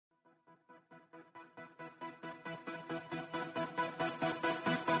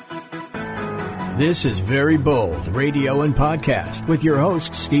This is Very Bold Radio and Podcast with your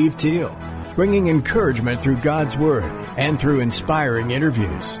host, Steve Teal, bringing encouragement through God's Word and through inspiring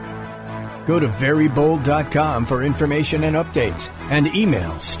interviews. Go to verybold.com for information and updates, and email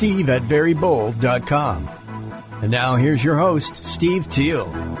steve@verybold.com. And now here's your host, Steve Teal.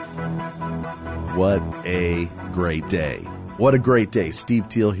 What a great day. What a great day. Steve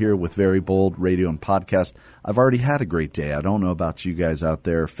Teal here with Very Bold Radio and Podcast. I've already had a great day. I don't know about you guys out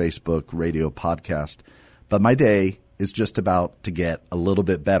there, Facebook, radio, podcast, but my day is just about to get a little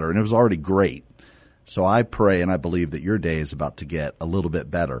bit better, and it was already great. So I pray and I believe that your day is about to get a little bit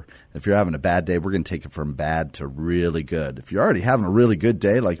better. If you're having a bad day, we're going to take it from bad to really good. If you're already having a really good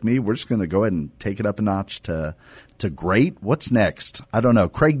day like me, we're just going to go ahead and take it up a notch to great. What's next? I don't know.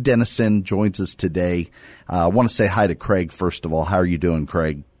 Craig Dennison joins us today. I want to say hi to Craig, first of all. How are you doing,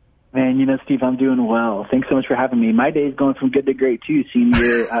 Craig? Man, Steve, I'm doing well. Thanks so much for having me. My day is going from good to great, too, seeing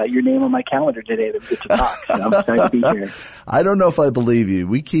your name on my calendar today that we get to talk. So I'm excited to be here. I don't know if I believe you.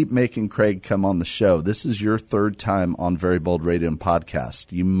 We keep making Craig come on the show. This is your third time on Very Bold Radio and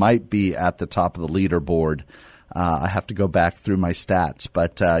Podcast. You might be at the top of the leaderboard. I have to go back through my stats,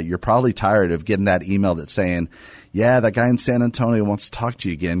 but you're probably tired of getting that email that's saying, yeah, that guy in San Antonio wants to talk to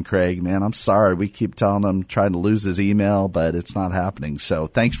you again, Craig. Man, I'm sorry. We keep telling him, trying to lose his email, but it's not happening. So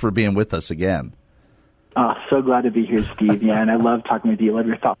thanks for being with us again. Oh, so glad to be here, Steve. Yeah, and I love talking with you. I love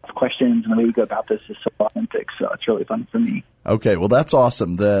your thoughts, questions, and the way you go about this is so authentic. So it's really fun for me. Okay, well, that's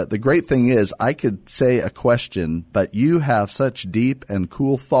awesome. The great thing is I could say a question, but you have such deep and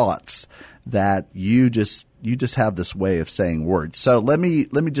cool thoughts that you just have this way of saying words. So let me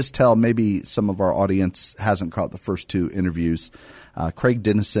just tell, maybe some of our audience hasn't caught the first two interviews. Craig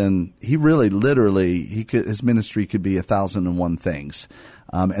Dennison, he really literally, his ministry could be 1,001 things.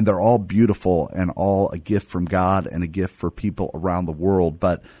 And they're all beautiful and all a gift from God and a gift for people around the world.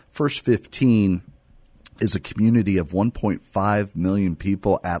 But First 15 is a community of 1.5 million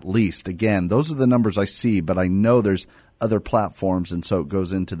people at least. Again, those are the numbers I see, but I know there's other platforms, and so it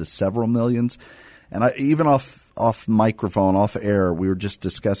goes into the several millions. And even off microphone, off air, we were just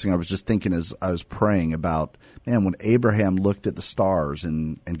discussing, I was just thinking as I was praying about, man, when Abraham looked at the stars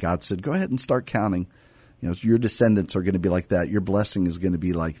and God said, go ahead and start counting. Your descendants are going to be like that. Your blessing is going to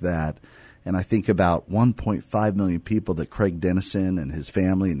be like that. And I think about 1.5 million people that Craig Dennison and his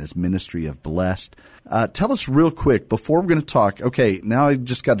family and his ministry have blessed. Tell us real quick, before we're going to talk, okay, now I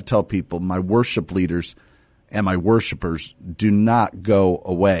just got to tell people, my worship leaders and my worshipers do not go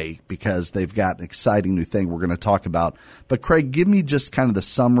away because they've got an exciting new thing we're going to talk about. But Craig, give me just kind of the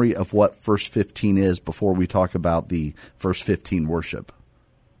summary of what First 15 is before we talk about the First 15 worship.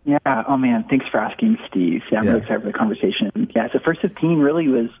 Yeah. Oh, man. Thanks for asking, Steve. Yeah, I'm really excited for the conversation. Yeah. So First 15 really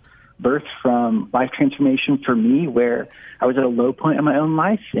was birthed from life transformation for me, where I was at a low point in my own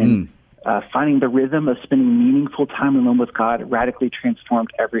life, and finding the rhythm of spending meaningful time alone with God radically transformed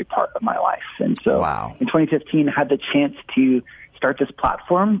every part of my life. And so in 2015, I had the chance to start this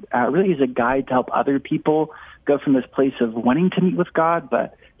platform really as a guide to help other people go from this place of wanting to meet with God,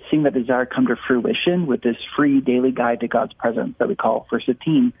 but seeing that desire come to fruition with this free daily guide to God's presence that we call First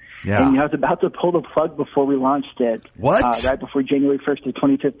 15. Yeah. And I was about to pull the plug before we launched it. What? Right before January 1st of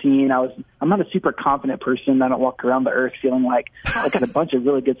 2015. I'm not a super confident person. I don't walk around the earth feeling like, I got a bunch of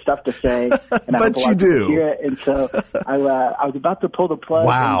really good stuff to say. And but you do. Hear it. And so I was about to pull the plug.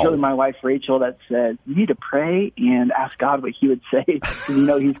 Wow. And really my wife, Rachel, that said, you need to pray and ask God what he would say,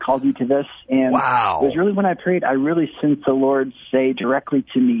 because he's called you to this. And it was really when I prayed, I really sensed the Lord say directly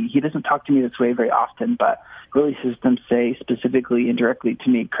to me. He doesn't talk to me this way very often, but really sees them say specifically and directly to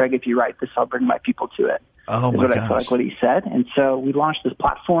me, Craig, if you write this, I'll bring my people to it. Oh, my gosh. I feel like what he said. And so we launched this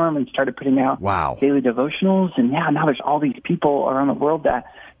platform and started putting out daily devotionals. And now there's all these people around the world that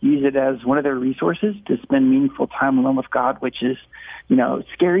use it as one of their resources to spend meaningful time alone with God, which is,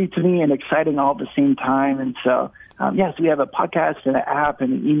 scary to me and exciting all at the same time. And so, so we have a podcast and an app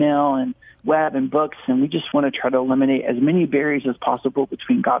and an email and web and books, and we just want to try to eliminate as many barriers as possible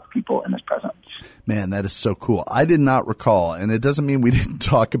between God's people and his presence. Man, that is so cool. I did not recall, and it doesn't mean we didn't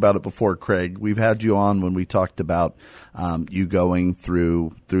talk about it before, Craig. We've had you on when we talked about you going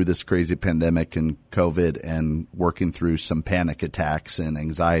through this crazy pandemic and COVID and working through some panic attacks and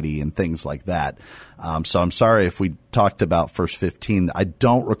anxiety and things like that. So I'm sorry if we talked about First 15. I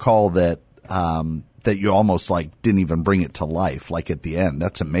don't recall that that you almost didn't even bring it to life, at the end.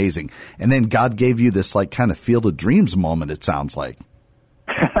 That's amazing. And then God gave you this kind of Field of Dreams moment, it sounds like.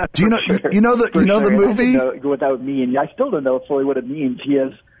 Do you know, the movie? I know what that would mean. I still don't know fully what it means. He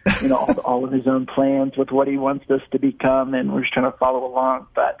has all of his own plans with what he wants us to become, and we're just trying to follow along.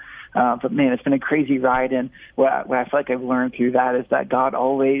 But man, it's been a crazy ride, and what I feel like I've learned through that is that God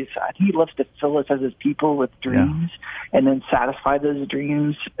always, He loves to fill us as His people with dreams, and then satisfy those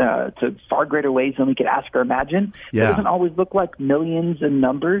dreams to far greater ways than we could ask or imagine. Yeah. It doesn't always look like millions in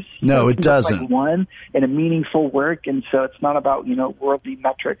numbers. No, it doesn't. Look like one in a meaningful work, and so it's not about worldly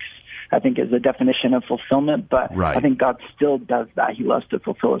metrics, I think, is a definition of fulfillment, but right. I think God still does that. He loves to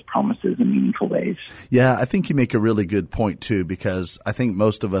fulfill His promises in meaningful ways. Yeah, I think you make a really good point, too, because I think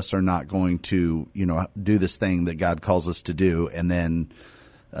most of us are not going to, do this thing that God calls us to do and then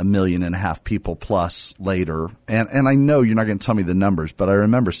 1.5 million people plus later. And I know you're not going to tell me the numbers, but I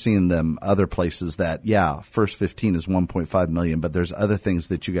remember seeing them other places that, First 15 is 1.5 million, but there's other things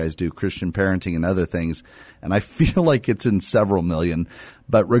that you guys do, Christian parenting and other things, and I feel like it's in several million.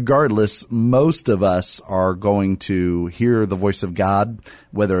 But regardless, most of us are going to hear the voice of God,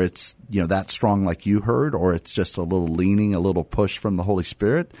 whether it's, that strong like you heard, or it's just a little leaning, a little push from the Holy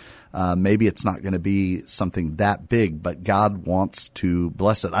Spirit. Maybe it's not going to be something that big, but God wants to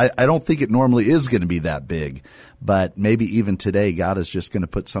bless it. I don't think it normally is going to be that big, but maybe even today, God is just going to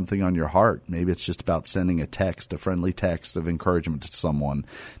put something on your heart. Maybe it's just about sending a friendly text of encouragement to someone.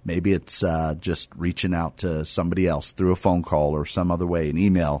 Maybe it's just reaching out to somebody else through a phone call or some other way, an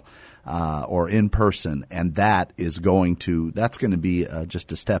email, or in person. And that's going to be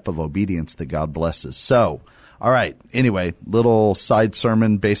just a step of obedience that God blesses. So, all right. Anyway, little side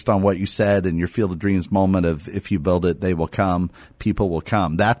sermon based on what you said and your Field of Dreams moment of if you build it, they will come, people will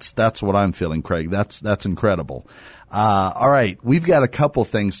come. That's what I'm feeling, Craig. That's incredible. All right. We've got a couple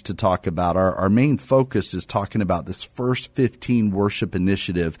things to talk about. Our main focus is talking about this First 15 worship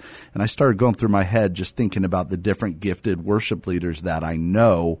initiative. And I started going through my head just thinking about the different gifted worship leaders that I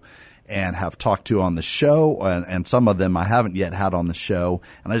know and have talked to on the show, and some of them I haven't yet had on the show.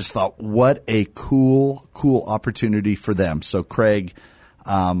 And I just thought, what a cool opportunity for them. So, Craig,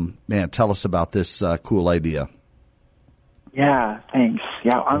 tell us about this cool idea. Yeah, thanks.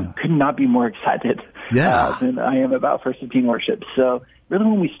 I could not be more excited than I am about First 15 worship. So, really,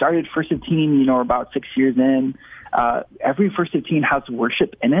 when we started First 15, we're about 6 years in. Every First 15 has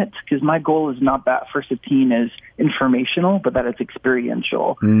worship in it, because my goal is not that First 15 is informational, but that it's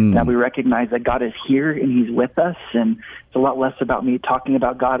experiential. That we recognize that God is here and He's with us, and it's a lot less about me talking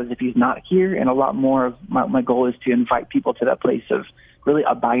about God as if He's not here, and a lot more of my goal is to invite people to that place of really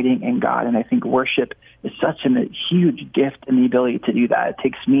abiding in God. And I think worship is such a huge gift in the ability to do that. It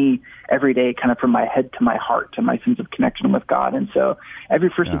takes me every day kind of from my head to my heart, to my sense of connection with God. And so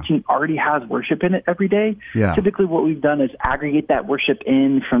every First 15 already has worship in it every day. Yeah. Typically what we've done is aggregate that worship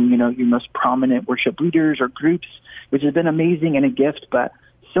in from, your most prominent worship leaders or groups, which has been amazing and a gift. But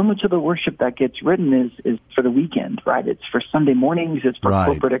so much of the worship that gets written is for the weekend, right? It's for Sunday mornings. It's for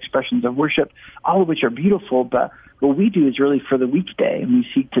corporate expressions of worship, all of which are beautiful. But what we do is really for the weekday, and we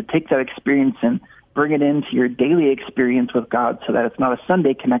seek to take that experience and bring it into your daily experience with God, so that it's not a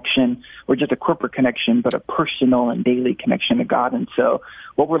Sunday connection or just a corporate connection, but a personal and daily connection to God. And so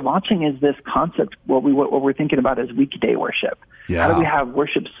what we're launching is this concept. What we're thinking about is weekday worship. Yeah. How do we have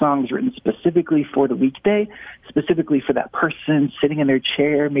worship songs written specifically for the weekday, specifically for that person sitting in their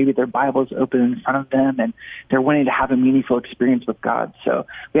chair, maybe their Bible's open in front of them, and they're wanting to have a meaningful experience with God. So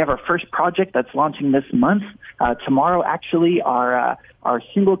we have our first project that's launching this month. Tomorrow, actually, our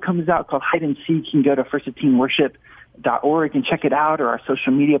single comes out called Hide and Seek. You can go to first15worship.org and check it out, or our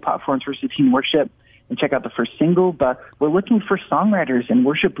social media platforms, First 15 Worship, and check out the first single. But we're looking for songwriters and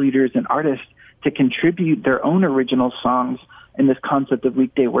worship leaders and artists to contribute their own original songs in this concept of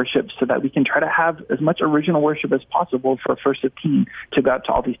weekday worship, so that we can try to have as much original worship as possible for First 15 to go out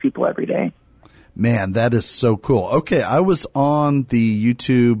to all these people every day. Man, that is so cool. Okay, I was on the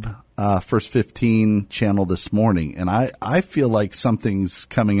YouTube First 15 channel this morning, and I feel like something's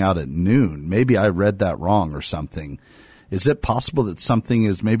coming out at noon. Maybe I read that wrong or something. Is it possible that something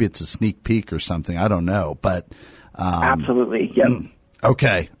is, maybe it's a sneak peek or something? I don't know, but absolutely, yep.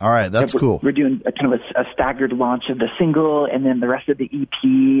 Okay. All right. That's cool. We're doing a kind of a staggered launch of the single and then the rest of the EP.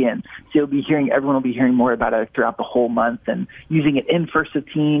 And so everyone will be hearing more about it throughout the whole month, and using it in First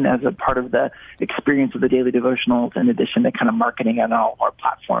 15 as a part of the experience of the daily devotionals, in addition to kind of marketing on all our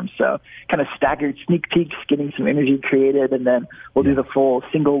platforms. So kind of staggered sneak peeks, getting some energy created, and then we'll do the full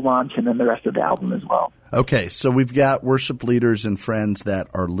single launch and then the rest of the album as well. Okay, so we've got worship leaders and friends that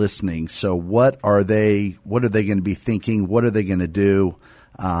are listening. So what are they going to be thinking? What are they going to do?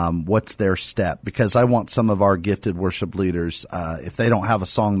 What's their step? Because I want some of our gifted worship leaders, if they don't have a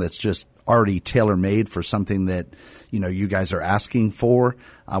song that's just already tailor-made for something that, you guys are asking for,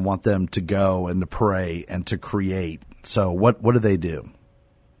 I want them to go and to pray and to create. So what do they do?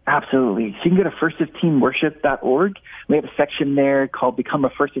 Absolutely. So you can go to first15worship.org. We have a section there called Become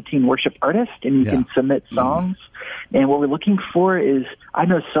a First 15 Worship Artist, and you can submit songs. And what we're looking for is, I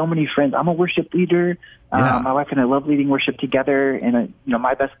know so many friends. I'm a worship leader. My wife and I love leading worship together. And,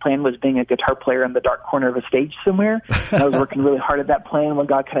 my best plan was being a guitar player in the dark corner of a stage somewhere. And I was working really hard at that plan when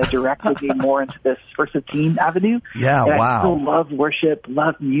God kind of directed me more into this First 15 avenue. Yeah, and wow. I still love worship,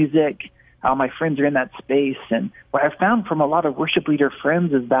 love music. My friends are in that space. And what I've found from a lot of worship leader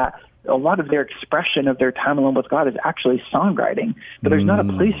friends is that a lot of their expression of their time alone with God is actually songwriting. But there's not a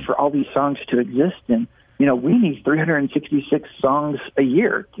place for all these songs to exist. And, we need 366 songs a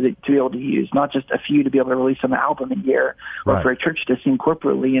year to be able to use, not just a few to be able to release an album a year or for a church to sing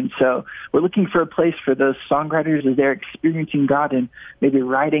corporately. And so we're looking for a place for those songwriters as they're experiencing God and maybe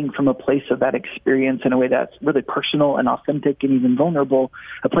writing from a place of that experience in a way that's really personal and authentic and even vulnerable,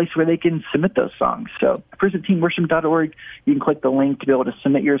 a place where they can submit those songs. So first15worship.org, you can click the link to be able to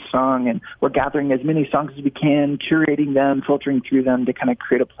submit your song, and we're gathering as many songs as we can, curating them, filtering through them to kind of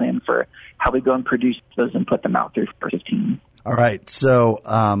create a plan for how we go and produce those and put them out through First 15. All right. So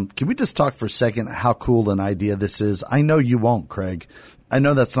can we just talk for a second how cool an idea this is? I know you won't, Craig. I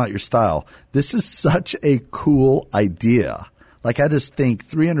know that's not your style. This is such a cool idea. Like, I just think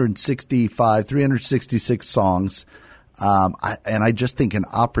 366 songs. And I just think an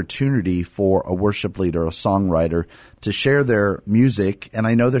opportunity for a worship leader, a songwriter, to share their music. And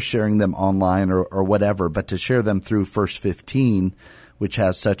I know they're sharing them online or whatever, but to share them through First 15, which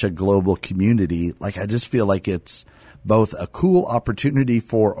has such a global community. Like, I just feel like it's both a cool opportunity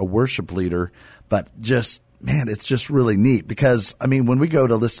for a worship leader, but just, man, it's just really neat because, when we go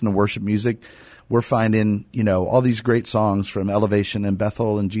to listen to worship music, we're finding, all these great songs from Elevation and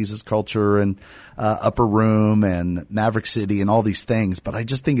Bethel and Jesus Culture and Upper Room and Maverick City and all these things. But I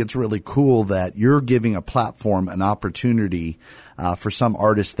just think it's really cool that you're giving a platform, an opportunity for some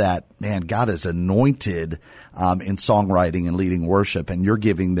artists that, man, God has anointed in songwriting and leading worship, and you're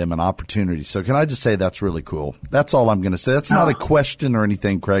giving them an opportunity. So can I just say that's really cool? That's all I'm going to say. That's not a question or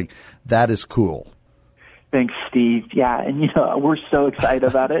anything, Craig. That is cool. Thanks, Steve. Yeah, and we're so excited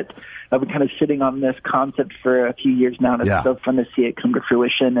about it. I've been kind of sitting on this concept for a few years now, and it's so fun to see it come to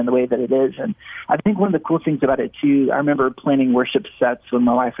fruition in the way that it is. And I think one of the cool things about it, too, I remember planning worship sets when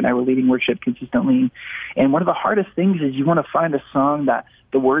my wife and I were leading worship consistently. And one of the hardest things is you want to find a song that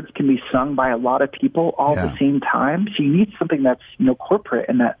the words can be sung by a lot of people all at the same time. So you need something that's, corporate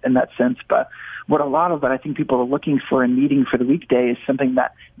in that sense. But what a lot of it I think people are looking for and needing for the weekday is something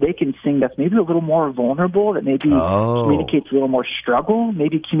that they can sing that's maybe a little more vulnerable, that maybe communicates a little more struggle,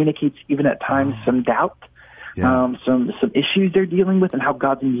 maybe communicates even at times some doubt, some issues they're dealing with, and how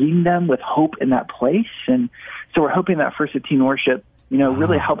God's meeting them with hope in that place. And so we're hoping that First 15 Worship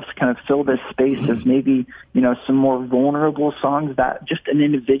really helps kind of fill this space of maybe, some more vulnerable songs that just an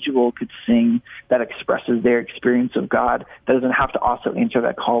individual could sing that expresses their experience of God, that doesn't have to also answer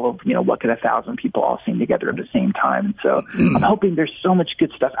that call of, what could 1,000 people all sing together at the same time. And so I'm hoping there's so much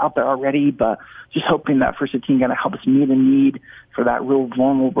good stuff out there already, but just hoping that First 15 kind of helps meet a need for that real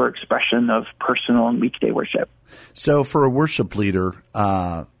vulnerable expression of personal and weekday worship. So for a worship leader,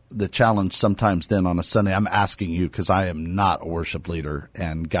 the challenge sometimes then on a Sunday, I'm asking you because I am not a worship leader,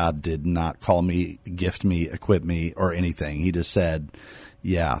 and God did not call me, gift me, equip me, or anything. He just said,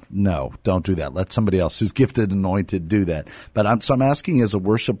 no, don't do that. Let somebody else who's gifted, anointed, do that. But I'm asking, as a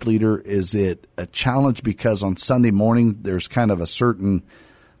worship leader, is it a challenge because on Sunday morning there's kind of a certain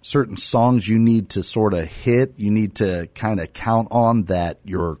songs you need to sort of hit, you need to kind of count on that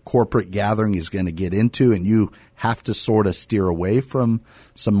your corporate gathering is going to get into, and you have to sort of steer away from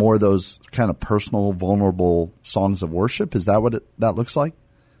some more of those kind of personal, vulnerable songs of worship? Is that what that looks like?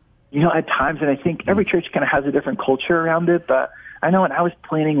 At times, and I think every church kind of has a different culture around it, but I know when I was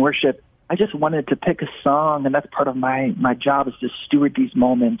planning worship, I just wanted to pick a song, and that's part of my job is to steward these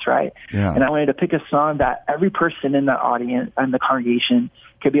moments, right? Yeah. And I wanted to pick a song that every person in the audience and the congregation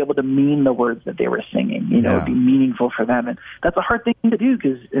could be able to mean the words that they were singing, it would be meaningful for them. And that's a hard thing to do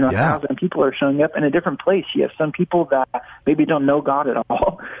because, 1,000 people are showing up in a different place. You have some people that maybe don't know God at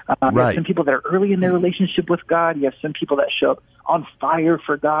all. You have some people that are early in their relationship with God. You have some people that show up on fire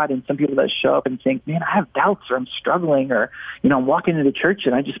for God, and some people that show up and think, man, I have doubts, or I'm struggling, or, I'm walking into church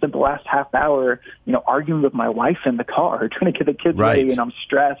and I just spent the last half hour, arguing with my wife in the car, trying to get the kids ready, and I'm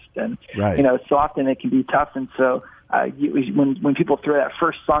stressed. And, so often it can be tough. And so, when people throw that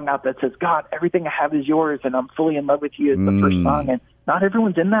first song out that says, God, everything I have is yours, and I'm fully in love with you, is the first song, and not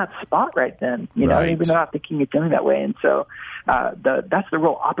everyone's in that spot right then, maybe they're not thinking it's going that way. And so that's the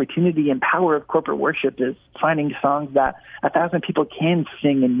real opportunity and power of corporate worship, is finding songs that 1,000 people can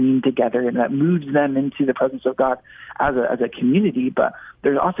sing and mean together, and that moves them into the presence of God as a community. But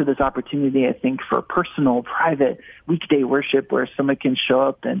there's also this opportunity, I think, for personal, private, weekday worship where someone can show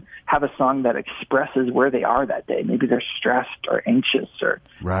up and have a song that expresses where they are that day. Maybe they're stressed or anxious, or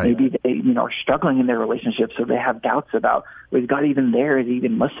maybe they are struggling in their relationship, so they have doubts about, is God even there? Is he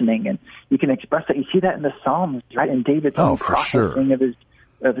even listening? And you can express that. You see that in the Psalms, right? In David's own processing of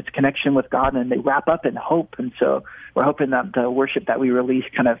his connection with God, and they wrap up in hope. And so we're hoping that the worship that we release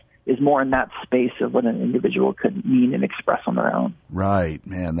kind of is more in that space of what an individual could mean and express on their own. Right.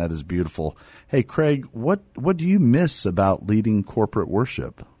 Man, that is beautiful. Hey, Craig, what do you miss about leading corporate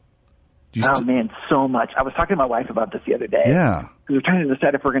worship? Man, so much. I was talking to my wife about this the other day. Yeah. We were trying to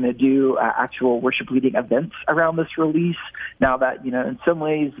decide if we're going to do actual worship leading events around this release. Now that, in some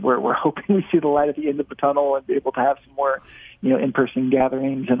ways we're hoping we see the light at the end of the tunnel and be able to have some more, in-person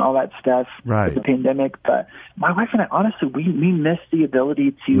gatherings and all that stuff with the pandemic. But my wife and I, honestly, we miss the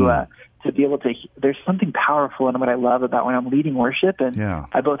ability to be able to, there's something powerful in what I love about when I'm leading worship. And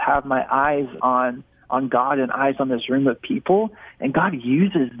I both have my eyes on God and eyes on this room of people. And God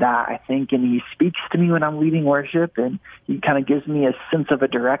uses that, I think, and he speaks to me when I'm leading worship, and he kind of gives me a sense of a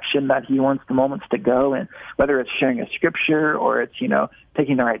direction that he wants the moments to go. And whether it's sharing a scripture, or it's,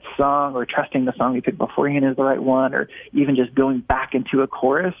 picking the right song, or trusting the song we picked beforehand is the right one, or even just going back into a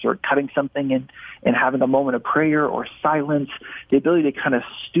chorus, or cutting something and having a moment of prayer or silence, the ability to kind of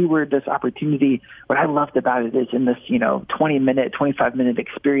steward this opportunity. What I loved about it is in this, 20-minute, 25-minute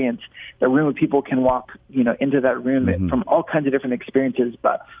experience, the room of people can walk, into that room from all kinds of different experiences,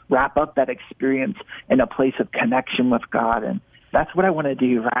 but wrap up that experience in a place of connection with God. And that's what I want to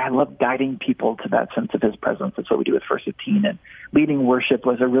do. Right? I love guiding people to that sense of his presence. That's what we do with First 15. And leading worship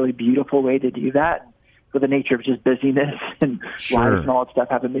was a really beautiful way to do that. With the nature of just busyness and lives and all that stuff,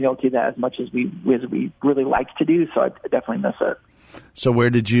 haven't been able to do that as much as we really like to do. So I definitely miss it. So where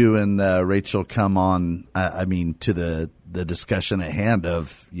did you and Rachel come on, to the discussion at hand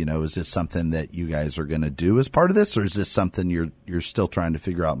of, is this something that you guys are going to do as part of this, or is this something you're still trying to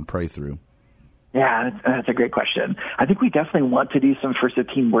figure out and pray through? Yeah, that's a great question. I think we definitely want to do some First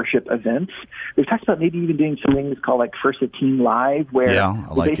 15 worship events. We've talked about maybe even doing some things called like First 15 Live, where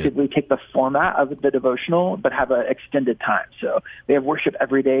we basically take the format of the devotional but have an extended time. So we have worship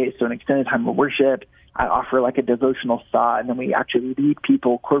every day, so an extended time of worship. I offer like a devotional thought, and then we actually lead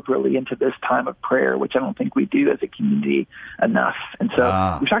people corporately into this time of prayer, which I don't think we do as a community enough. And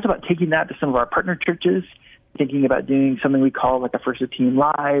so we've talked about taking that to some of our partner churches, thinking about doing something we call like a First 15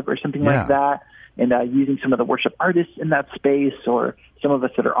 Live or something like that. And using some of the worship artists in that space, or some of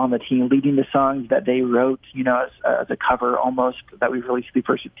us that are on the team leading the songs that they wrote, as a cover almost, that we've released through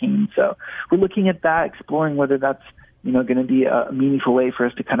First 15. So we're looking at that, exploring whether that's, going to be a meaningful way for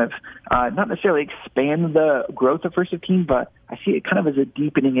us to kind of not necessarily expand the growth of First 15, but I see it kind of as a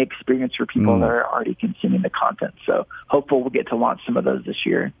deepening experience for people that are already consuming the content. So hopeful we'll get to launch some of those this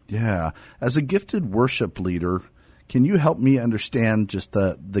year. Yeah. As a gifted worship leader, can you help me understand just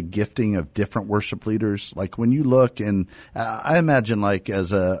the gifting of different worship leaders? Like when you look, and I imagine like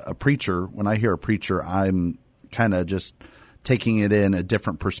as a preacher, when I hear a preacher, I'm kind of just taking it in a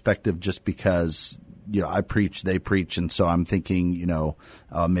different perspective just because, I preach, they preach. And so I'm thinking,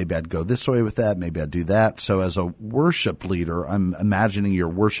 maybe I'd go this way with that. Maybe I'd do that. So as a worship leader, I'm imagining your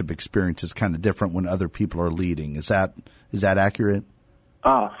worship experience is kind of different when other people are leading. Is that accurate?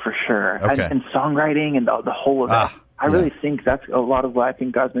 Oh, for sure. Okay. And songwriting and the whole of it. I really think that's a lot of what I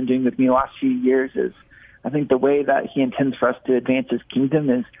think God's been doing with me the last few years. Is I think the way that he intends for us to advance his kingdom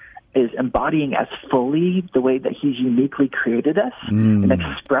is embodying as fully the way that he's uniquely created us and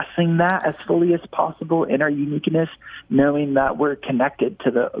expressing that as fully as possible in our uniqueness, knowing that we're connected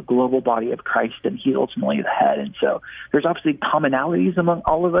to the global body of Christ and he's ultimately the head. And so there's obviously commonalities among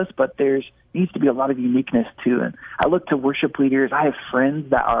all of us, but there's needs to be a lot of uniqueness too. And I look to worship leaders. I have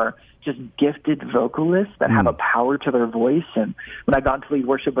friends that are just gifted vocalists that have a power to their voice. And when I got into lead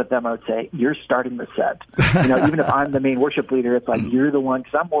worship with them, I would say, you're starting the set. Even if I'm the main worship leader, it's like, you're the one,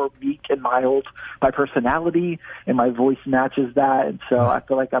 because I'm more meek and mild by personality, and my voice matches that. And so I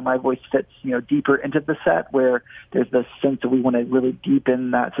feel like my voice fits, deeper into the set, where there's this sense that we want to really deepen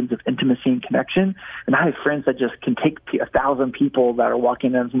that sense of intimacy and connection. And I have friends that just can take 1,000 people that are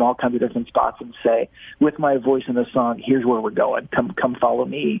walking in from all kinds of different spots and say, with my voice in the song, here's where we're going. Come follow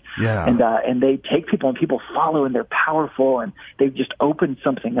me. Yeah. Yeah. And they take people and people follow and they're powerful and they've just opened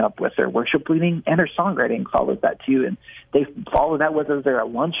something up with their worship leading, and their songwriting follows that too. And they follow that whether they're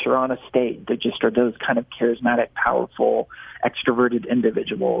at lunch or on a stage. They just are those kind of charismatic, powerful, extroverted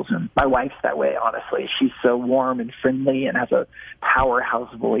individuals. And my wife's that way, honestly. She's so warm and friendly and has a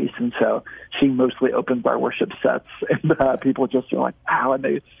powerhouse voice. And so she mostly opens our worship sets, and people just are like, wow, and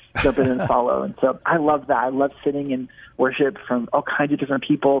they jump in and follow. And so I love that. I love sitting in worship from all kinds of different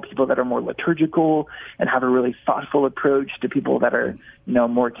people that are more liturgical and have a really thoughtful approach, to people that are,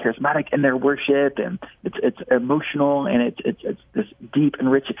 more charismatic in their worship, and it's emotional, and it's this deep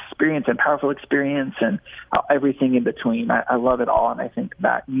and rich experience and powerful experience, and everything in between. I love it all, and I think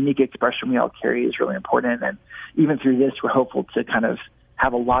that unique expression we all carry is really important. And even through this, we're hopeful to kind of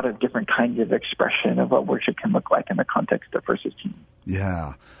have a lot of different kinds of expression of what worship can look like in the context of First 15.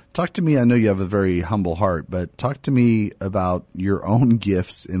 Yeah. Talk to me. I know you have a very humble heart, but talk to me about your own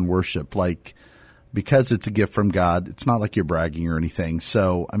gifts in worship. Like, because it's a gift from God, it's not like you're bragging or anything.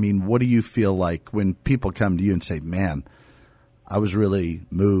 So, I mean, what do you feel like when people come to you and say, man, I was really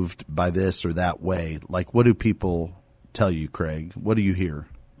moved by this or that way? Like, what do people tell you, Craig? What do you hear?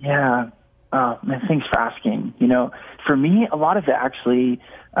 Yeah. Man, thanks for asking. For me, a lot of it actually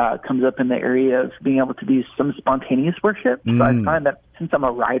comes up in the area of being able to do some spontaneous worship. So I find that since I'm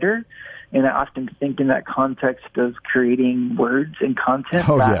a writer, and I often think in that context of creating words and content,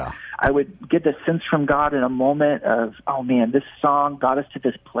 I would get the sense from God in a moment of, oh man, this song got us to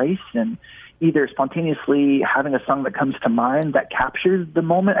this place, and either spontaneously having a song that comes to mind that captures the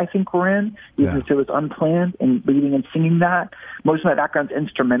moment I think we're in, even if it was unplanned, and leading and singing that. Most of my background's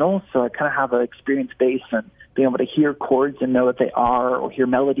instrumental, so I kind of have an experience base and being able to hear chords and know what they are, or hear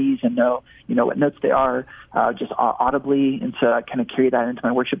melodies and know, what notes they are, just audibly. And so I kind of carry that into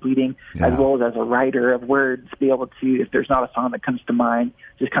my worship leading, as well as a writer of words, be able to, if there's not a song that comes to mind,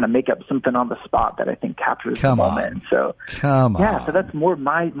 just kind of make up something on the spot that I think captures the moment. And so, so that's more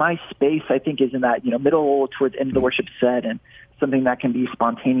my space, I think, is in that, middle towards end of the worship set, and something that can be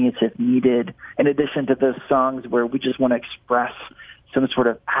spontaneous if needed, in addition to those songs where we just want to express some sort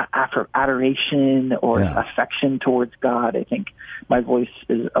of adoration or affection towards God. I think my voice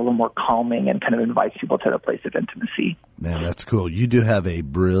is a little more calming and kind of invites people to a place of intimacy. Man, that's cool. You do have a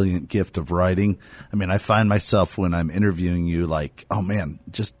brilliant gift of writing. I mean, I find myself when I'm interviewing you like, oh man,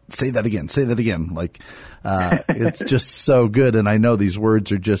 just say that again. Like, it's just so good. And I know these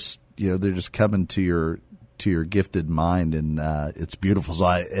words are just, they're just coming to your gifted mind, and it's beautiful. So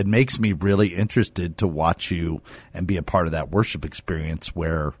it makes me really interested to watch you and be a part of that worship experience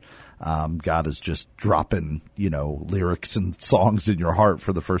where God is just dropping, lyrics and songs in your heart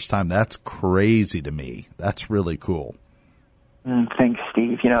for the first time. That's crazy to me. That's really cool. Thanks,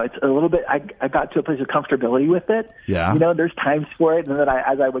 Steve. It's a little bit, I got to a place of comfortability with it. Yeah. There's times for it, and then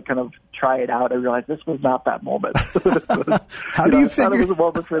as I would kind of try it out, I realized this was not that moment. How do you figure? I thought it was a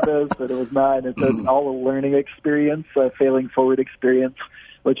moment for this, but it was not. And so it's all a learning experience, a failing forward experience,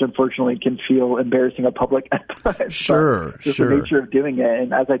 which unfortunately can feel embarrassing in public at times. Sure. The nature of doing it.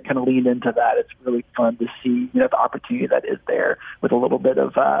 And as I kind of lean into that, it's really fun to see, the opportunity that is there with a little bit of,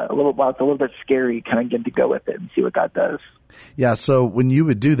 it's a little bit scary kind of getting to go with it and see what God does. Yeah. So when you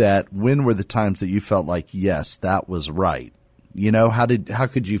would do that, when were the times that you felt like, yes, that was right? How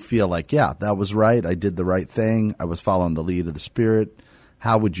could you feel like, yeah, that was right. I did the right thing. I was following the lead of the Spirit.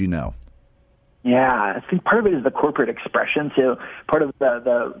 How would you know? Yeah, I think part of it is the corporate expression. So part of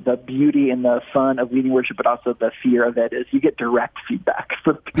the beauty and the fun of leading worship, but also the fear of it, is you get direct feedback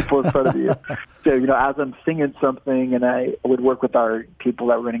from people in front of you. So, as I'm singing something, and I would work with our people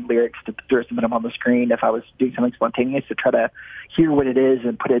that were running lyrics to submit them on the screen, if I was doing something spontaneous, to try to hear what it is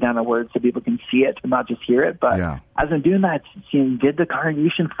and put it down in words so people can see it and not just hear it. But as I'm doing that, seeing, did the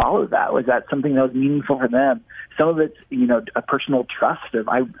congregation follow that? Was that something that was meaningful for them? Some of it's, a personal trust of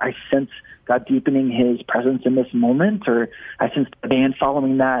I sense God deepening his presence in this moment, or I sense the band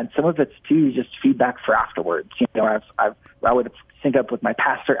following that. And some of it's too just feedback for afterwards. I would sync up with my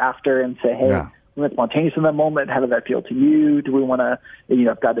pastor after and say, hey, we went spontaneous in that moment. How did that feel to you? Do we want to,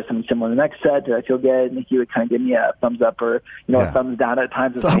 if God does something similar in the next set, did I feel good? And he would kind of give me a thumbs up or, a thumbs down at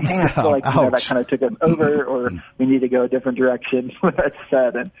times. And say, hey, I feel like that kind of took it over, or we need to go a different direction with that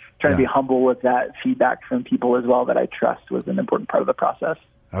set. And trying to be humble with that feedback from people as well that I trust was an important part of the process.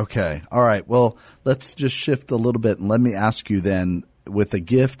 Okay. All right. Well, let's just shift a little bit, and let me ask you then, with a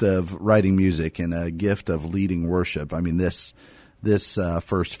gift of writing music and a gift of leading worship, I mean, this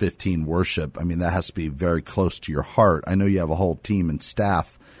First 15 worship, I mean, that has to be very close to your heart. I know you have a whole team and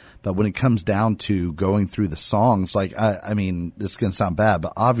staff, but when it comes down to going through the songs, like, I mean, this is going to sound bad,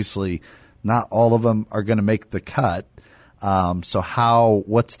 but obviously not all of them are going to make the cut. So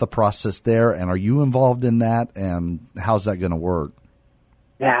what's the process there, and are you involved in that, and how's that going to work?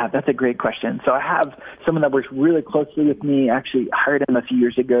 Yeah, that's a great question. So I have someone that works really closely with me. I actually hired him a few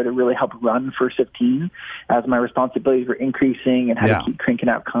years ago to really help run First 15 as my responsibilities were increasing and how to keep cranking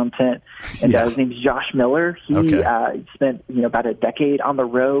out content. And his name's Josh Miller. He spent about a decade on the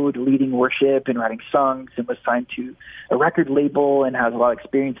road leading worship and writing songs, and was signed to a record label and has a lot of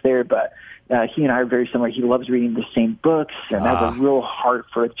experience there. But he and I are very similar. He loves reading the same books and has a real heart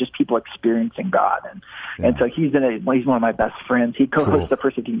for just people experiencing God. And so he's one of my best friends. He co-hosts the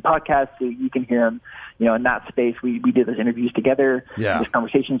First 15 podcast, so you can hear him, in that space. We did those interviews together, those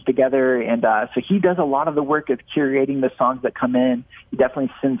conversations together. And so he does a lot of the work of curating the songs that come in. He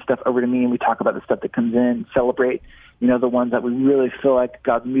definitely sends stuff over to me, and we talk about the stuff that comes in, celebrate the ones that we really feel like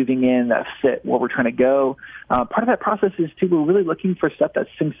God's moving in, that fit where we're trying to go. Part of that process is, too, we're really looking for stuff that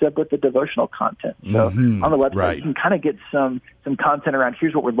syncs up with the devotional content. So on the website, you can kind of get some content around,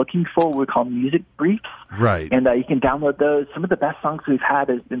 here's what we're looking for, what we call music briefs. Right. And you can download those. Some of the best songs we've had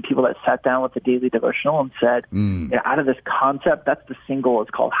has been people that sat down with the daily devotional and said, out of this concept, that's the single. It's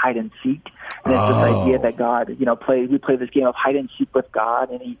called Hide and Seek. And it's this idea that God, we play this game of hide and seek with God,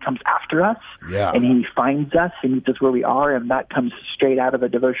 and he comes after us, and he finds us and meets us where we are, and that comes straight out of a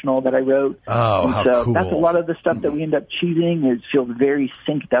devotional that I wrote. How cool. That's a lot of the stuff that we end up choosing. It feels very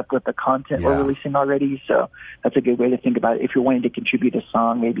synced up with the content we're releasing already. So that's a good way to think about it. If you're wanting to contribute a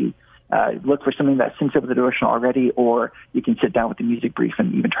song, maybe look for something that syncs up with the devotional already, or you can sit down with the music brief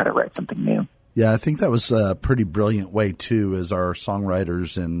and even try to write something new. Yeah, I think that was a pretty brilliant way, too, as our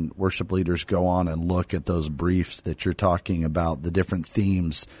songwriters and worship leaders go on and look at those briefs that you're talking about, the different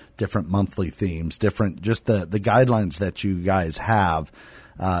themes, different monthly themes, different, just the guidelines that you guys have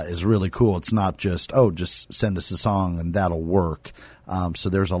is really cool. It's not just send us a song and that'll work. So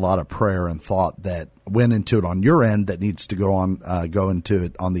there's a lot of prayer and thought that went into it on your end that needs to go into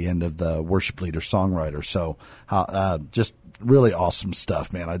it on the end of the worship leader songwriter. So just really awesome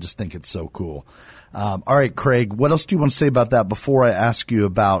stuff, man. I just think it's so cool. All right, Craig, what else do you want to say about that before I ask you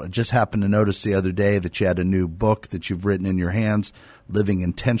about, I just happened to notice the other day that you had a new book that you've written in your hands, Living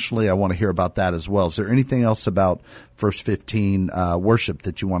Intentionally. I want to hear about that as well. Is there anything else about First 15 worship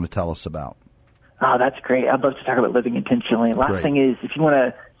that you want to tell us about? Oh, that's great. I'd love to talk about Living Intentionally. Last thing is, if you want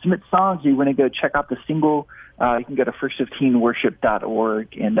to submit songs, you want to go check out the single, you can go to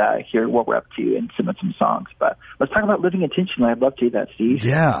first15worship.org and hear what we're up to and submit some songs. But let's talk about Living Intentionally. I'd love to do that, Steve.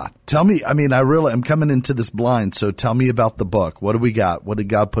 Yeah. Tell me, I'm coming into this blind, so tell me about the book. What do we got? What did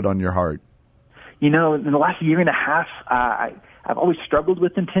God put on your heart? In the last year and a half, I've always struggled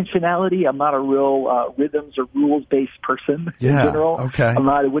with intentionality. I'm not a real rhythms or rules-based person in general. Okay.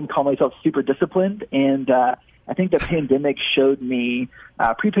 I wouldn't call myself super disciplined. And I think the pandemic showed me,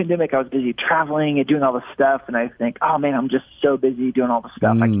 pre-pandemic, I was busy traveling and doing all this stuff. And I think, oh, man, I'm just so busy doing all the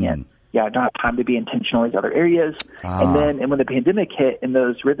stuff. I don't have time to be intentional in these other areas. And when the pandemic hit and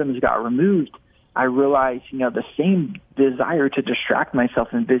those rhythms got removed, I realized, the same desire to distract myself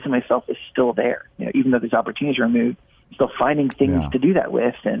and busy myself is still there. Even though these opportunities are removed, I'm still finding things to do that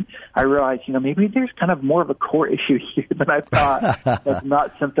with. And I realized, maybe there's kind of more of a core issue here than I thought. That's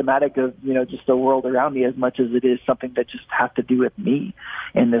not symptomatic of, just the world around me as much as it is something that just has to do with me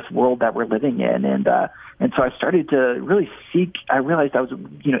in this world that we're living in. And so I started to really seek. I realized I was,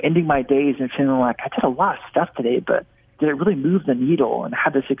 ending my days and feeling like I did a lot of stuff today, but did it really move the needle? And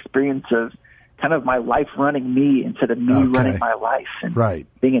had this experience of kind of my life running me instead of me running my life, and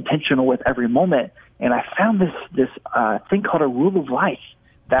being intentional with every moment. And I found this thing called a rule of life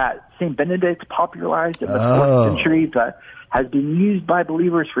that St. Benedict popularized in the 4th century, but has been used by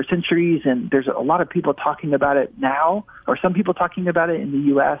believers for centuries. And there's a lot of people talking about it now, or some people talking about it in the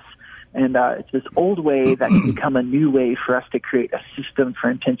U.S., and it's this old way that can become a new way for us to create a system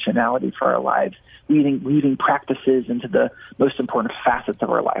for intentionality for our lives, weaving practices into the most important facets of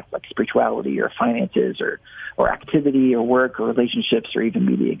our life, like spirituality or finances or activity or work or relationships or even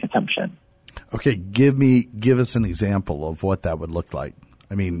media consumption. Okay, give us an example of what that would look like.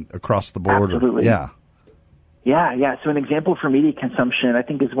 Across the board. Absolutely. Yeah. So an example for media consumption, I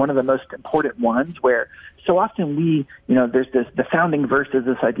think, is one of the most important ones, where so often there's the founding verse is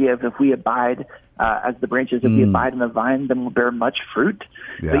this idea of if we abide as the branches, if we abide in the vine, then we'll bear much fruit.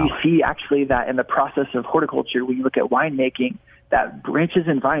 Yeah. But you see actually that in the process of horticulture, when you look at winemaking, that branches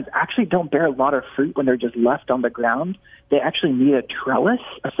and vines actually don't bear a lot of fruit when they're just left on the ground. They actually need a trellis,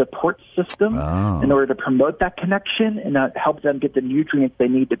 a support system, in order to promote that connection and help them get the nutrients they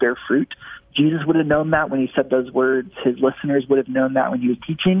need to bear fruit. Jesus would have known that when he said those words. His listeners would have known that when he was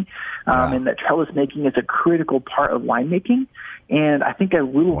teaching. And that trellis making is a critical part of winemaking. And I think a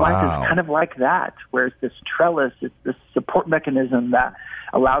rule of life is kind of like that, where it's this trellis, it's this support mechanism that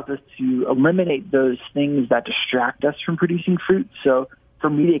allows us to eliminate those things that distract us from producing fruit. So for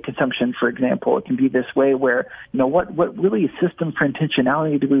media consumption, for example, it can be this way where, what really a system for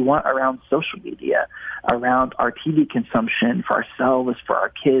intentionality do we want around social media, around our TV consumption, for ourselves, for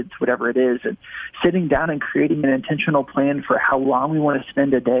our kids, whatever it is, and sitting down and creating an intentional plan for how long we want to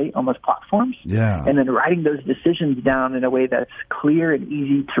spend a day on those platforms. Yeah. And then writing those decisions down in a way that's clear and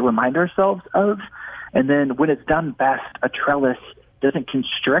easy to remind ourselves of. And then when it's done best, a trellis doesn't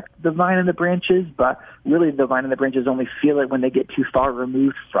constrict the vine and the branches, but really the vine and the branches only feel it when they get too far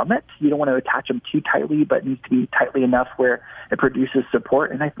removed from it. You don't want to attach them too tightly, but it needs to be tightly enough where it produces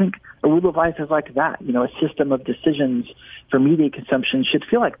support. And I think a rule of life is like that. A system of decisions for media consumption should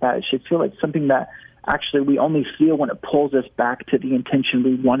feel like that. It should feel like something that actually we only feel when it pulls us back to the intention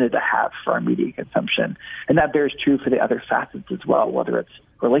we wanted to have for our media consumption. And that bears true for the other facets as well, whether it's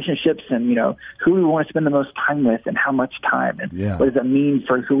relationships and, who we want to spend the most time with and how much time, and what does that mean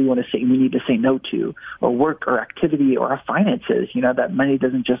for who we want to say we need to say no to, or work or activity or our finances. That money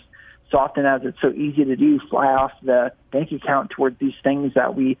doesn't just, so often as it's so easy to do, fly off the bank account towards these things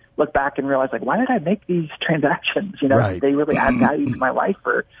that we look back and realize, like, why did I make these transactions? Right. Did they really add value to my life,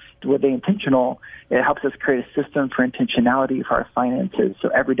 or were they intentional? It helps us create a system for intentionality for our finances, so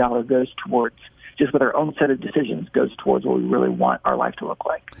every dollar goes towards, just with our own set of decisions, goes towards what we really want our life to look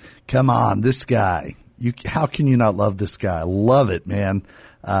like. Come on, this guy. How can you not love this guy? Love it, man.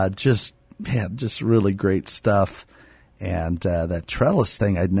 Just really great stuff. And that trellis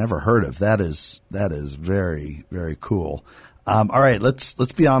thing I'd never heard of. That is very, very cool. All right, let's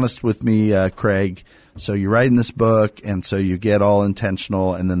be honest with me, Craig. So you're writing this book, and so you get all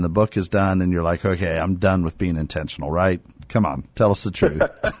intentional, and then the book is done, and you're like, okay, I'm done with being intentional, right? Come on, tell us the truth.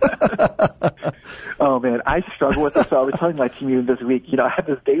 Oh, man, I struggle with this. So I was telling my team this week, I have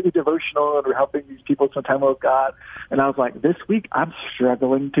this daily devotional, and we're helping these people spend time with God. And I was like, this week I'm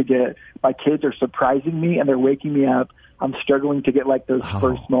struggling to get, my kids are surprising me, and they're waking me up. I'm struggling to get those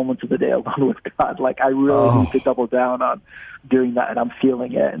first moments of the day alone with God. I really need to double down on doing that, and I'm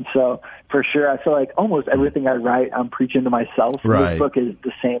feeling it. And so for sure, I feel like almost everything I write, I'm preaching to myself. Right. This book is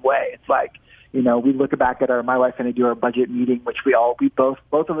the same way. It's like, we look back at my wife and I do our budget meeting, which we both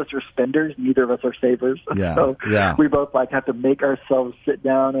of us are spenders. Neither of us are savers. Yeah. So yeah. we both have to make ourselves sit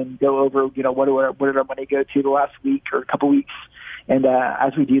down and go over, what did our money go to the last week or a couple weeks. And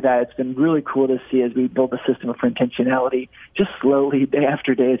as we do that, it's been really cool to see as we build a system for intentionality, just slowly, day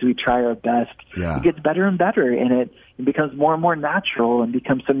after day, as we try our best. Yeah. It gets better and better, and it becomes more and more natural and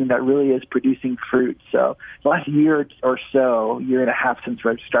becomes something that really is producing fruit. So the last year or so, year and a half since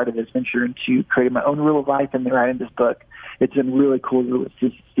I started this venture into creating my own rule of life and then writing this book, it's been really cool to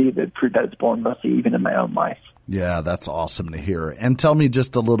see the fruit that it's born, mostly even in my own life. Yeah, that's awesome to hear. And tell me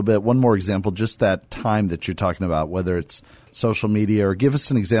just a little bit, one more example, just that time that you're talking about, whether it's social media, or give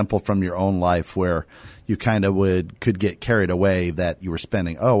us an example from your own life where you kind of could get carried away that you were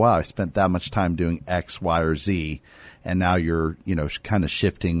spending, oh, wow, I spent that much time doing X, Y, or Z. And now you're, kind of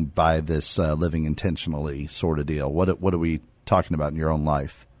shifting by this living intentionally sort of deal. What are we talking about in your own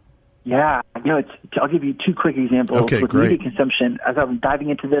life? Yeah, I'll give you two quick examples. Okay, with great. Media consumption, as I'm diving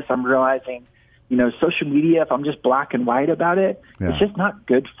into this, I'm realizing, social media, if I'm just black and white about it, it's just not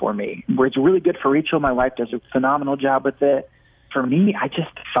good for me. Where it's really good for Rachel, my wife does a phenomenal job with it. For me, I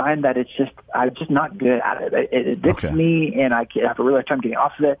just find that I'm just not good at it. It addicts me, and I have a really hard time getting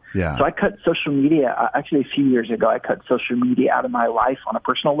off of it. Yeah. So I cut social media, actually a few years ago, I cut social media out of my life on a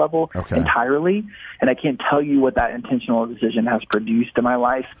personal level entirely. And I can't tell you what that intentional decision has produced in my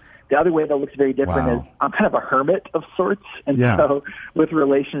life. The other way that looks very different is I'm kind of a hermit of sorts. And so with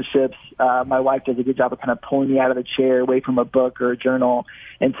relationships, my wife does a good job of kind of pulling me out of the chair away from a book or a journal.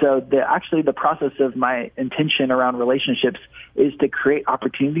 And so the process of my intention around relationships is to create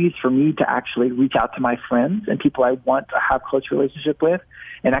opportunities for me to actually reach out to my friends and people I want to have close relationship with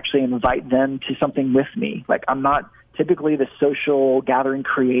and actually invite them to something with me. I'm not typically the social gathering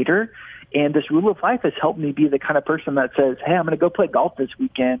creator. And this rule of life has helped me be the kind of person that says, hey, I'm going to go play golf this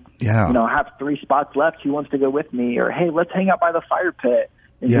weekend. Yeah. I have 3 spots left. Who wants to go with me? Or, hey, let's hang out by the fire pit.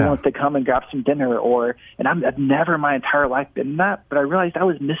 And who wants to come and grab some dinner? And I've never in my entire life been that, but I realized I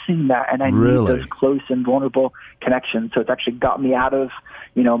was missing that, and I need those close and vulnerable connections. So it's actually got me out of,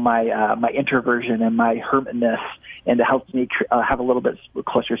 my introversion and my hermitness, and it helps me have a little bit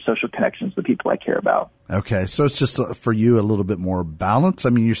closer social connections with people I care about. Okay, so it's just for you a little bit more balance.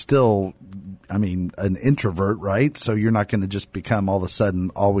 I mean, you're still an introvert, right? So you're not going to just become all of a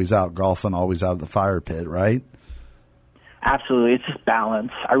sudden always out golfing, always out of the fire pit, right? Absolutely. It's just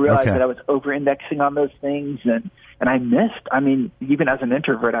balance. I realized that I was over-indexing on those things, and I missed, even as an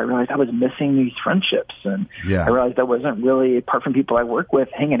introvert, I realized I was missing these friendships, and I realized I wasn't really, apart from people I work with,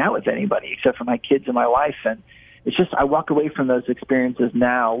 hanging out with anybody except for my kids and my wife. And it's just, I walk away from those experiences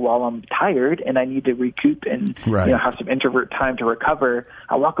now while I'm tired and I need to recoup and have some introvert time to recover.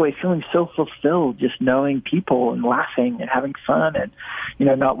 I walk away feeling so fulfilled, just knowing people and laughing and having fun, and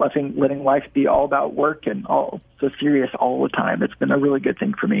not letting life be all about work and all so serious all the time. It's been a really good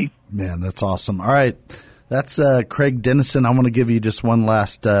thing for me. Man, that's awesome. All right. That's Craig Dennison. I want to give you just one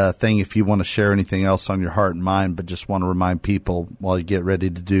last thing if you want to share anything else on your heart and mind, but just want to remind people while you get ready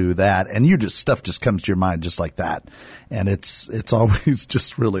to do that. And stuff just comes to your mind just like that. And it's always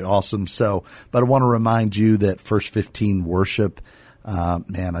just really awesome. So, but I want to remind you that First 15 worship,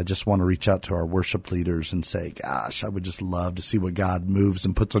 I just want to reach out to our worship leaders and say, gosh, I would just love to see what God moves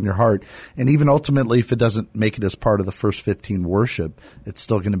and puts on your heart. And even ultimately, if it doesn't make it as part of the First 15 worship, it's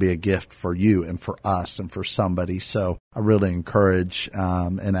still going to be a gift for you and for us and for somebody. So I really encourage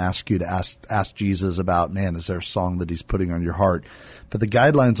and ask you to ask Jesus about, is there a song that he's putting on your heart? But the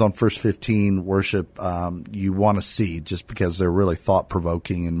guidelines on First 15 worship you want to see, just because they're really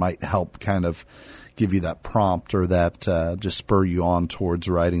thought-provoking and might help kind of give you that prompt or that just spur you on towards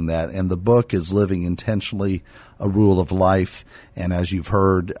writing that. And the book is Living Intentionally, A Rule of Life. And as you've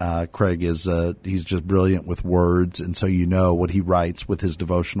heard, Craig he's just brilliant with words. And so what he writes with his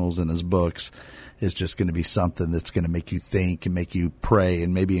devotionals and his books is just going to be something that's going to make you think and make you pray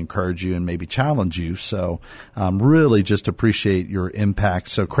and maybe encourage you and maybe challenge you. So really just appreciate your impact.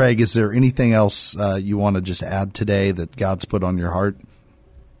 So Craig, is there anything else you want to just add today that God's put on your heart?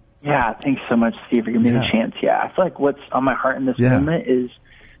 Yeah, thanks so much, Steve, for giving me the chance. Yeah, I feel like what's on my heart in this moment is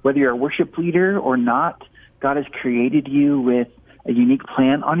whether you're a worship leader or not, God has created you with a unique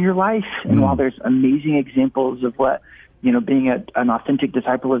plan on your life. And while there's amazing examples of what, being an authentic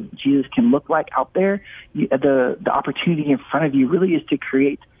disciple of Jesus can look like out there, the opportunity in front of you really is to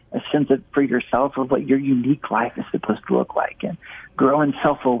create a sense for yourself of what your unique life is supposed to look like, and grow in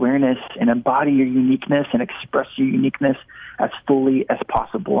self-awareness and embody your uniqueness and express your uniqueness as fully as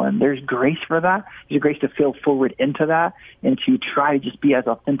possible. And there's grace for that. There's grace to feel forward into that and to try to just be as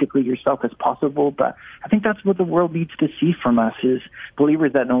authentically yourself as possible. But I think that's what the world needs to see from us, is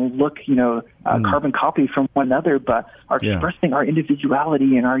believers that don't look, carbon copy from one another, but are expressing our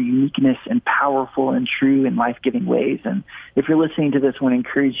individuality and our uniqueness in powerful and true and life-giving ways. And if you're listening to this, I want to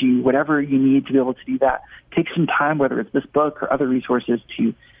encourage you, whatever you need to be able to do that, take some time, whether it's this book or other resources,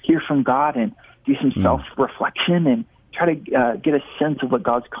 to hear from God and do some self-reflection and try to get a sense of what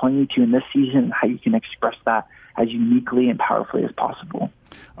God's calling you to in this season and how you can express that as uniquely and powerfully as possible.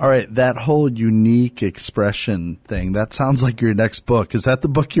 All right, that whole unique expression thing, that sounds like your next book. Is that the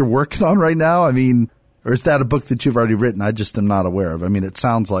book you're working on right now? Or is that a book that you've already written? I just am not aware of. It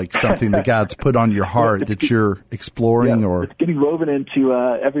sounds like something that God's put on your heart that you're exploring. Or it's getting woven into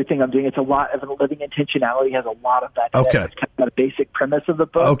everything I'm doing. It's a lot of living intentionality, has a lot of that. Okay. It's kind of the basic premise of the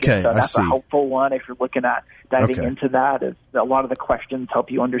book. Okay, so that's I see. a helpful one if you're looking at diving into that. A lot of the questions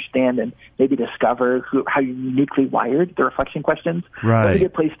help you understand and maybe discover how you're uniquely wired, the reflection questions. Right. That's a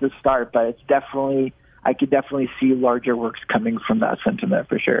good place to start, but I could definitely see larger works coming from that sentiment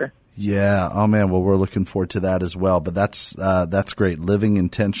for sure. Yeah. Oh man. Well, we're looking forward to that as well. But that's great. Living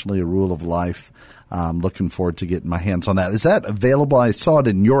Intentionally, A Rule of Life. Looking forward to getting my hands on that. Is that available? I saw it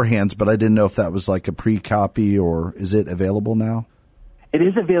in your hands, but I didn't know if that was like a pre-copy, or is it available now? It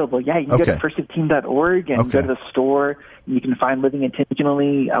is available. Yeah, you can go to first15.org and go to the store. You can find Living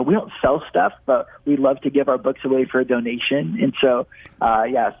Intentionally. We don't sell stuff, but we love to give our books away for a donation. And so, so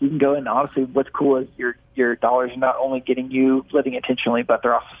you can go, and honestly, what's cool is your dollars are not only getting you living intentionally, but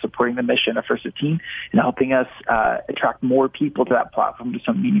they're also supporting the mission of First 15 and helping us attract more people to that platform to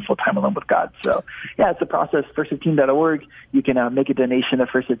some meaningful time alone with God. So, it's a process. First15.org. You can make a donation to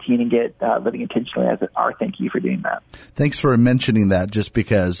First 15 and get Living Intentionally as our thank you for doing that. Thanks for mentioning that, just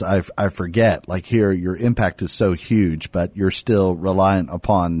because I forget, like here, your impact is so huge, but you're still reliant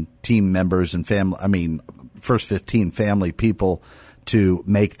upon team members and family. First 15 family people to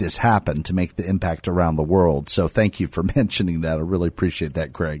make this happen, to make the impact around the world. So thank you for mentioning that. I really appreciate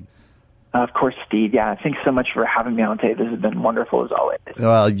that, Craig. Of course, Steve. Yeah, thanks so much for having me on today. This has been wonderful as always.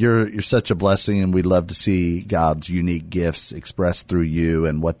 Well, you're such a blessing, and we love to see God's unique gifts expressed through you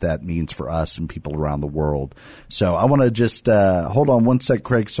and what that means for us and people around the world. So I want to just hold on one sec,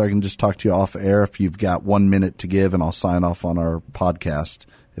 Craig, so I can just talk to you off air if you've got 1 minute to give, and I'll sign off on our podcast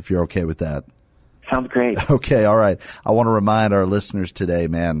if you're okay with that. Sounds great. Okay, all right. I want to remind our listeners today,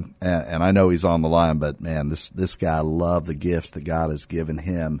 man, and I know he's on the line, but man, this guy loved the gifts that God has given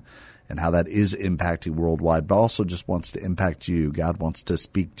him and how that is impacting worldwide, but also just wants to impact you. God wants to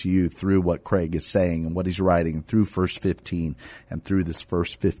speak to you through what Craig is saying and what he's writing through First 15 and through this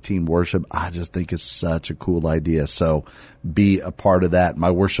First 15 worship. I just think it's such a cool idea. So be a part of that.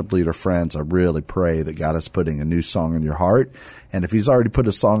 My worship leader friends, I really pray that God is putting a new song in your heart. And if he's already put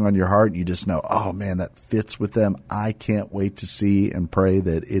a song on your heart, you just know, oh man, that fits with them. I can't wait to see and pray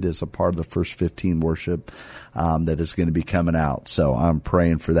that it is a part of the First 15 worship that is going to be coming out. So I'm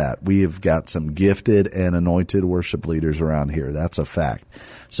praying for that. We have got some gifted and anointed worship leaders around here. That's a fact.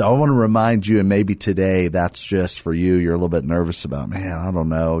 So I want to remind you, and maybe today that's just for you. You're a little bit nervous about, man, I don't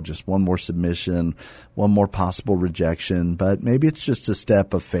know, just one more submission, one more possible rejection, but maybe it's just a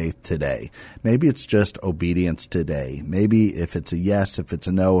step of faith today. Maybe it's just obedience today. Maybe if it's a yes, if it's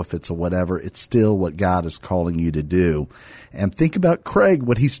a no, if it's a whatever, it's still what God is calling you to do. And think about Craig,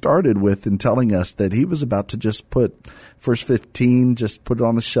 what he started with in telling us that he was about to just put First 15, just put it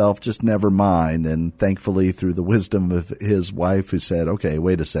on the shelf, just never mind. And thankfully, through the wisdom of his wife who said, okay,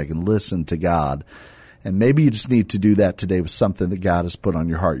 wait a second, listen to God. And maybe you just need to do that today with something that God has put on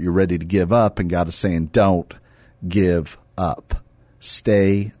your heart. You're ready to give up, and God is saying, don't give up.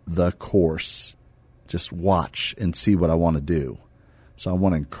 Stay the course. Just watch and see what I want to do. So I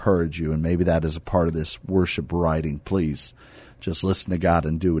want to encourage you, and maybe that is a part of this worship writing. Please just listen to God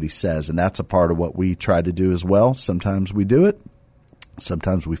and do what he says. And that's a part of what we try to do as well. Sometimes we do it.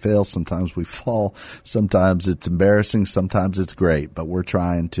 Sometimes we fail. Sometimes we fall. Sometimes it's embarrassing. Sometimes it's great. But we're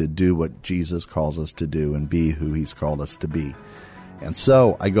trying to do what Jesus calls us to do and be who he's called us to be. And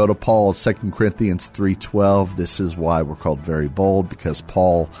so I go to Paul, 2 Corinthians 3:12. This is why we're called Very Bold, because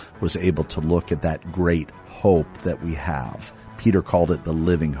Paul was able to look at that great hope that we have. Peter called it the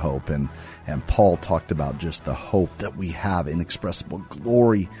living hope, and Paul talked about just the hope that we have, inexpressible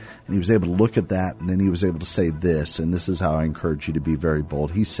glory. And he was able to look at that, and then he was able to say this, and this is how I encourage you to be very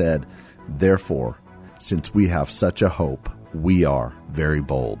bold. He said, therefore, since we have such a hope, we are very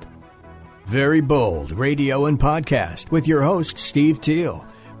bold. Very Bold Radio and Podcast with your host, Steve Teal,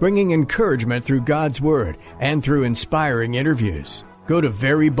 bringing encouragement through God's Word and through inspiring interviews. Go to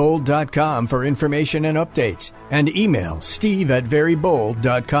verybold.com for information and updates, and email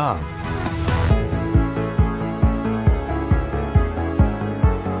steve@verybold.com.